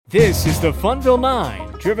This is the Funville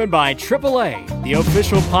 9, driven by AAA, the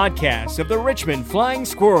official podcast of the Richmond Flying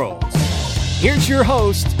Squirrels. Here's your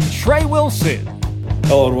host, Trey Wilson.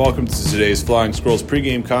 Hello and welcome to today's Flying Squirrels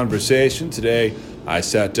pregame conversation. Today, I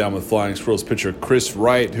sat down with Flying Squirrels pitcher Chris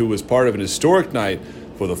Wright, who was part of an historic night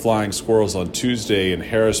for the Flying Squirrels on Tuesday in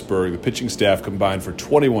Harrisburg. The pitching staff combined for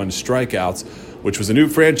 21 strikeouts, which was a new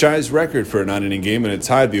franchise record for a 9-inning game, and it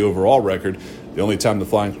tied the overall record. The only time the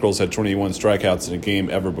Flying Squirrels had 21 strikeouts in a game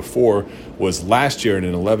ever before was last year in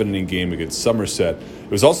an 11-inning game against Somerset. It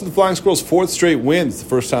was also the Flying Squirrels' fourth straight win. It's the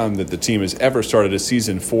first time that the team has ever started a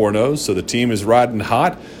season 4-0, so the team is riding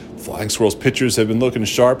hot. The Flying Squirrels pitchers have been looking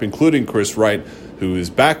sharp, including Chris Wright, who is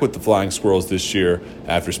back with the Flying Squirrels this year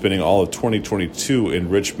after spending all of 2022 in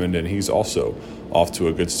Richmond, and he's also off to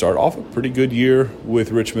a good start, off a pretty good year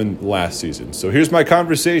with Richmond last season. So here's my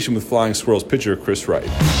conversation with Flying Squirrels pitcher Chris Wright.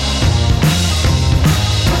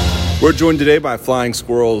 We're joined today by Flying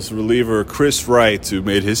Squirrels reliever Chris Wright, who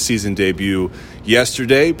made his season debut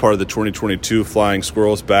yesterday, part of the 2022 Flying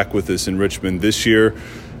Squirrels, back with us in Richmond this year.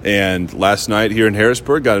 And last night here in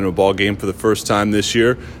Harrisburg, got into a ball game for the first time this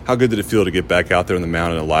year. How good did it feel to get back out there on the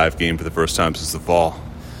mound in a live game for the first time since the fall?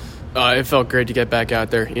 It felt great to get back out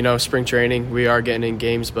there. You know, spring training, we are getting in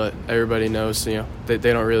games, but everybody knows, they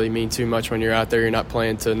don't really mean too much when you're out there. You're not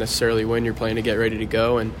playing to necessarily win. You're playing to get ready to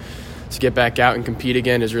go. And to get back out and compete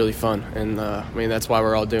again is really fun. And, that's why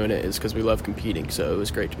we're all doing it, is because we love competing. So it was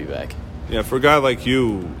great to be back. Yeah, for a guy like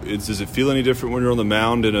you, does it feel any different when you're on the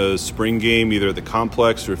mound in a spring game, either at the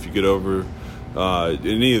complex or if you get over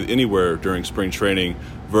anywhere during spring training,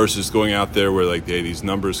 versus going out there where these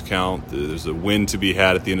numbers count? There's a win to be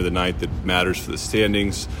had at the end of the night that matters for the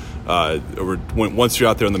standings. Once you're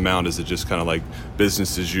out there on the mound, is it just kind of like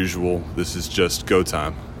business as usual? This is just go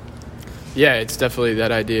time. Yeah, it's definitely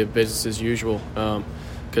that idea of business as usual.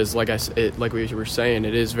 Because like we were saying,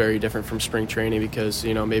 it is very different from spring training because,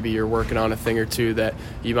 maybe you're working on a thing or two that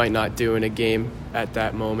you might not do in a game at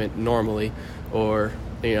that moment normally, or,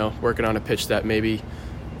 working on a pitch that maybe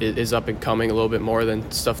is up and coming a little bit more than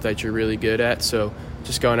stuff that you're really good at. So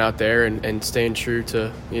just going out there and staying true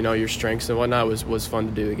to, your strengths and whatnot was fun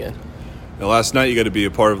to do again. Now, last night you got to be a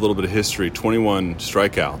part of a little bit of history. 21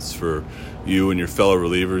 strikeouts for you and your fellow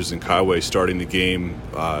relievers, and Kaiway starting the game,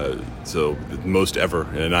 so most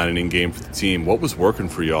ever in a 9-inning game for the team. What was working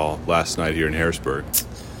for y'all last night here in Harrisburg?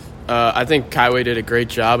 I think Kaiway did a great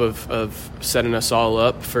job of setting us all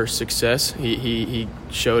up for success. He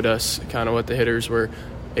showed us kind of what the hitters were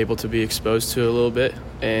able to be exposed to a little bit,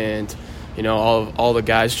 and all the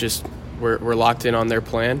guys just were locked in on their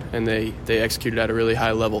plan, and they executed at a really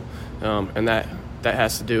high level, and that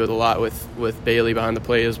has to do with a lot with Bailey behind the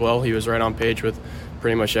plate as well. He was right on page with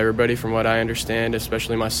pretty much everybody from what I understand,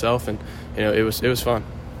 especially myself, and it was fun.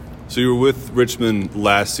 So you were with Richmond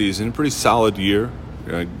last season, pretty solid year,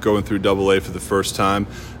 going through AA for the first time.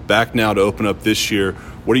 Back now to open up this year.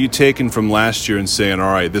 What are you taking from last year and saying,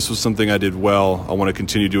 all right, this was something I did well, I want to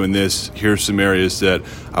continue doing this, here's some areas that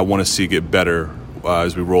I want to see get better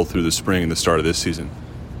as we roll through the spring and the start of this season?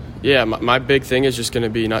 Yeah, my big thing is just going to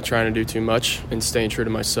be not trying to do too much and staying true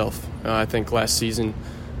to myself. I think last season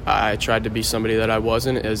I tried to be somebody that I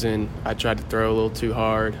wasn't, as in I tried to throw a little too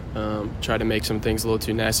hard, tried to make some things a little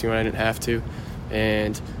too nasty when I didn't have to.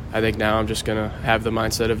 And I think now I'm just going to have the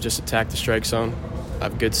mindset of just attack the strike zone,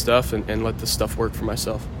 have good stuff, and let the stuff work for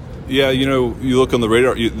myself. Yeah, you look on the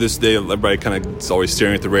radar this day, everybody kind of is always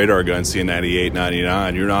staring at the radar gun, seeing 98,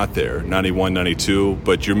 99. You're not there, 91, 92,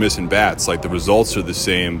 but you're missing bats. Like, the results are the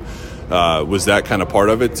same. Was that kind of part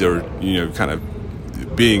of it? Or, kind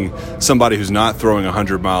of being somebody who's not throwing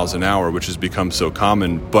 100 miles an hour, which has become so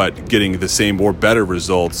common, but getting the same or better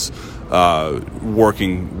results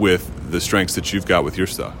working with the strengths that you've got with your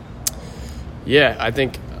stuff? Yeah, I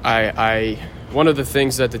think I one of the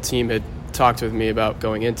things that the team had talked with me about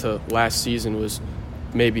going into last season was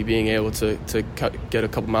maybe being able to get a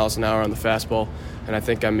couple miles an hour on the fastball, and I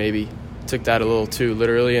think I maybe took that a little too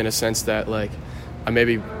literally, in a sense that I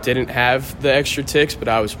maybe didn't have the extra ticks, but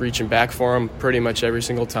I was reaching back for them pretty much every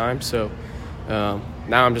single time. So now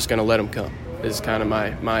I'm just going to let them come, is kind of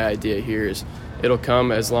my idea here. Is it'll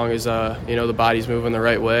come as long as the body's moving the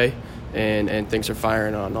right way and things are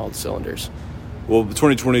firing on all the cylinders. Well,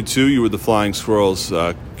 2022, you were the Flying Squirrels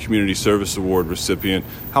Community Service Award recipient.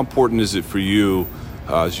 How important is it for you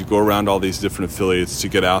as you go around all these different affiliates to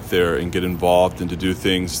get out there and get involved and to do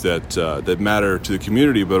things that matter to the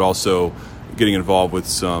community, but also getting involved with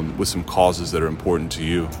some causes that are important to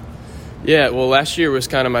you? Yeah, well, last year was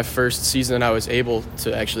kind of my first season that I was able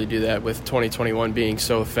to actually do that, with 2021 being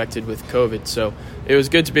so affected with COVID. So it was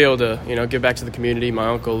good to be able to, give back to the community. My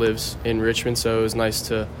uncle lives in Richmond, so it was nice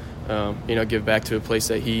to, give back to a place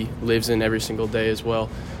that he lives in every single day as well.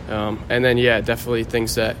 And then, definitely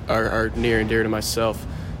things that are near and dear to myself.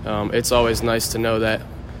 It's always nice to know that,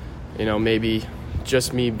 maybe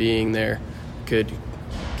just me being there could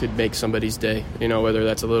make somebody's day, whether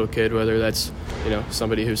that's a little kid, whether that's,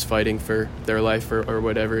 somebody who's fighting for their life or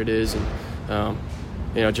whatever it is. And,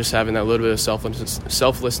 just having that little bit of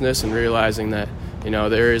selflessness and realizing that,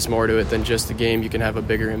 there is more to it than just the game. You can have a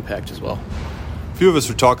bigger impact as well. A few of us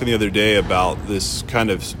were talking the other day about this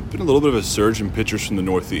kind of been a little bit of a surge in pitchers from the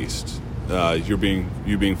Northeast. You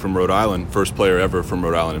being from Rhode Island, first player ever from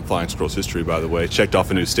Rhode Island in Flying Squirrels history, by the way, checked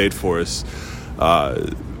off a new state for us.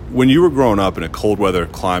 When you were growing up in a cold weather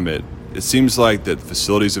climate, it seems like that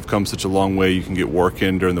facilities have come such a long way. You can get work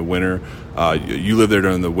in during the winter. You live there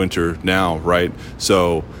during the winter now, right?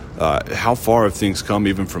 So how far have things come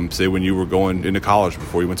even from, say, when you were going into college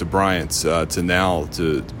before you went to Bryant's to now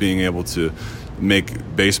to being able to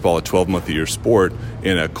make baseball a 12-month-a-year sport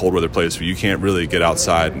in a cold weather place where you can't really get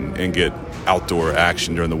outside and get outdoor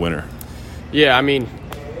action during the winter? Yeah, I mean,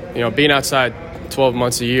 being outside 12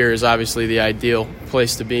 months a year is obviously the ideal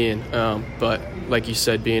place to be in. But like you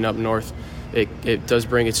said, being up north, it does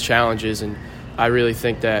bring its challenges. And I really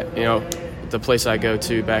think that, the place I go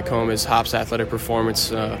to back home is Hops Athletic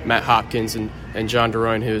Performance. Matt Hopkins and John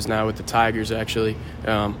DeRoyne, who is now with the Tigers, actually.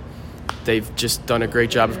 They've just done a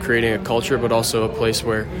great job of creating a culture, but also a place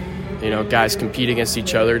where, guys compete against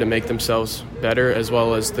each other to make themselves better, as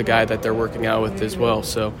well as the guy that they're working out with as well.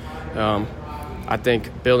 So I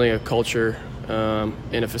think building a culture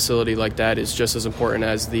in a facility like that is just as important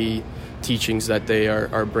as the teachings that they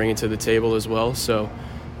are bringing to the table as well. So,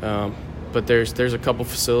 but there's a couple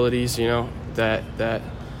facilities, that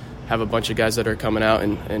have a bunch of guys that are coming out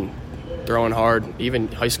and throwing hard, even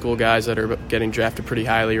high school guys that are getting drafted pretty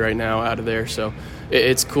highly right now out of there. So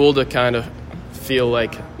it's cool to kind of feel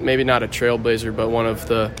like maybe not a trailblazer, but one of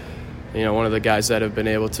the guys that have been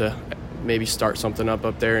able to maybe start something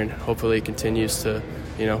up there, and hopefully it continues to,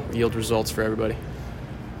 yield results for everybody.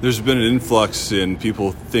 There's been an influx in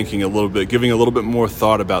people giving a little bit more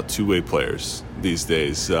thought about two-way players these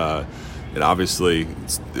days. And obviously,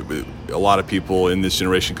 a lot of people in this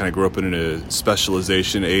generation kind of grew up in a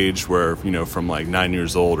specialization age where, from like 9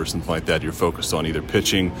 years old or something like that, you're focused on either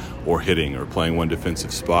pitching or hitting or playing one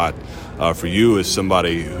defensive spot. For you, as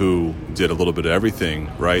somebody who did a little bit of everything,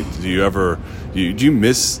 right? Do you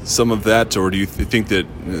miss some of that, or do you think that,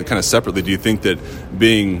 kind of separately, do you think that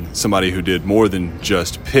being somebody who did more than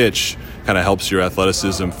just pitch kind of helps your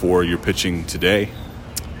athleticism for your pitching today?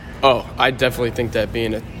 Oh, I definitely think that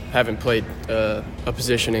having played a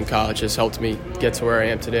position in college has helped me get to where I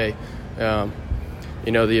am today.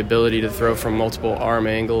 The ability to throw from multiple arm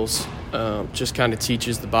angles just kind of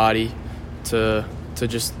teaches the body to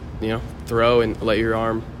just, throw and let your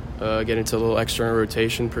arm get into a little external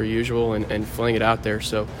rotation per usual and fling it out there.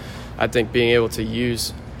 So I think being able to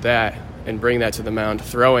use that and bring that to the mound,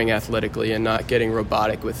 throwing athletically and not getting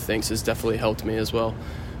robotic with things has definitely helped me as well.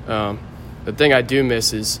 The thing I do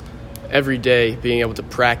miss is every day being able to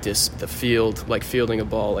practice the field, like fielding a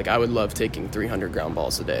ball. Like I would love taking 300 ground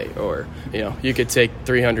balls a day, or, you could take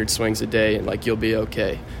 300 swings a day and you'll be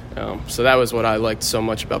okay. So that was what I liked so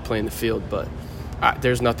much about playing the field, but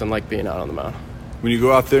there's nothing like being out on the mound. When you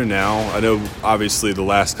go out there now, I know obviously the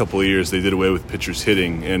last couple of years they did away with pitchers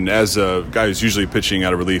hitting, and as a guy who's usually pitching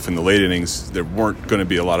out of relief in the late innings, there weren't going to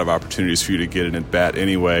be a lot of opportunities for you to get an at bat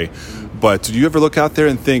anyway. But do you ever look out there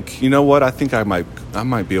and think, what, I think I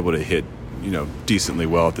might be able to hit, decently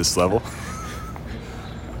well at this level?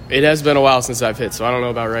 It has been a while since I've hit, so I don't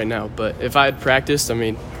know about right now. But if I had practiced,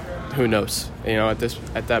 who knows?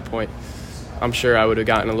 At that point, I'm sure I would have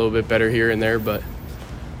gotten a little bit better here and there, but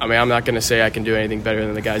I'm not going to say I can do anything better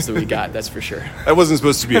than the guys that we got, that's for sure. That wasn't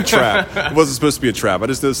supposed to be a trap. It wasn't supposed to be a trap. I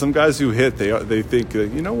just know some guys who hit, they think,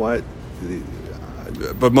 what?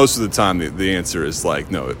 But most of the time, the answer is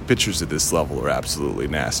no, pitchers at this level are absolutely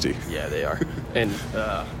nasty. Yeah, they are. And,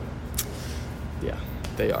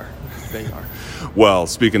 they are. They are. Well,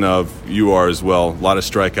 speaking of, you are as well. A lot of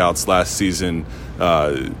strikeouts last season.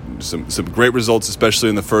 Some great results, especially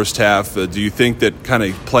in the first half. Do you think that kind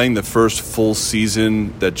of playing the first full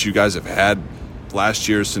season that you guys have had last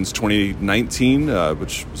year since 2019,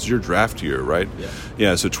 which was your draft year, right?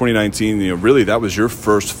 Yeah. So 2019, really that was your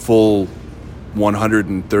first full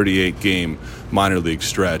 138 game minor league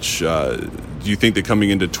stretch. Do you think that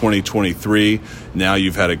coming into 2023, now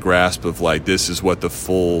you've had a grasp of this is what the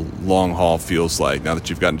full long haul feels like now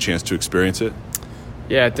that you've gotten a chance to experience it?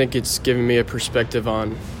 Yeah, I think it's given me a perspective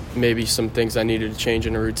on maybe some things I needed to change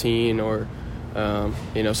in a routine or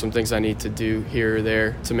some things I need to do here or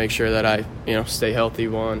there to make sure that I, stay healthy,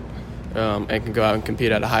 and can go out and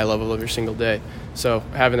compete at a high level every single day. So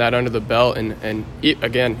having that under the belt and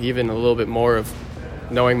again, even a little bit more of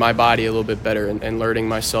knowing my body a little bit better and learning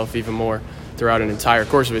myself even more throughout an entire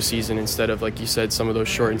course of a season instead of, like you said, some of those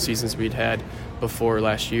shortened seasons we'd had before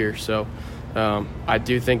last year. So I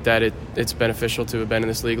do think that it's beneficial to have been in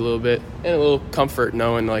this league a little bit and a little comfort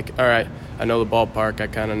knowing, like, all right, I know the ballpark. I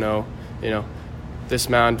kind of know, this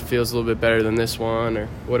mound feels a little bit better than this one, or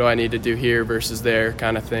what do I need to do here versus there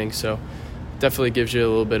kind of thing. So definitely gives you a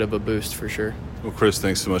little bit of a boost for sure. Well, Chris,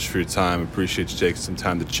 thanks so much for your time. Appreciate you taking some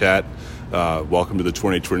time to chat. Welcome to the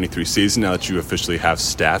 2023 season. Now that you officially have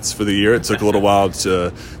stats for the year, it took a little while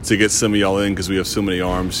to get some of y'all in because we have so many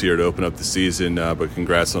arms here to open up the season. But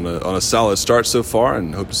congrats on a solid start so far,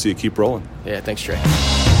 and hope to see you keep rolling. Yeah, thanks, Trey.